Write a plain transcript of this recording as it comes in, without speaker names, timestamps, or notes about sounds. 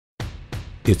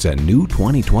It's a new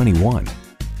 2021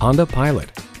 Honda Pilot.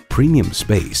 Premium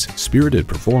space, spirited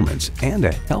performance, and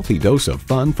a healthy dose of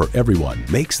fun for everyone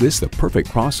makes this the perfect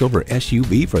crossover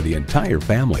SUV for the entire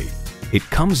family. It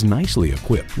comes nicely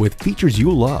equipped with features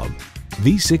you'll love: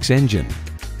 V6 engine,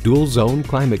 dual zone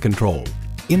climate control,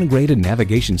 integrated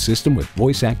navigation system with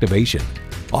voice activation,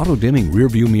 auto dimming rear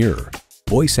view mirror,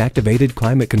 voice activated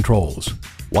climate controls,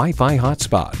 Wi-Fi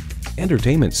hotspot,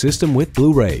 entertainment system with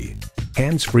Blu-ray,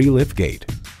 hands-free liftgate,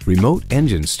 remote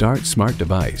engine start smart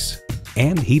device,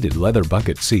 and heated leather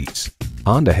bucket seats.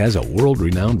 Honda has a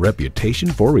world-renowned reputation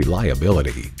for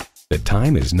reliability. The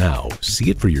time is now. See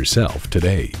it for yourself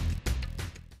today.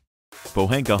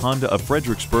 Pohanka Honda of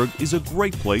Fredericksburg is a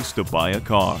great place to buy a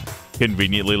car.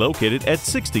 Conveniently located at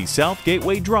 60 South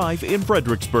Gateway Drive in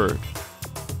Fredericksburg.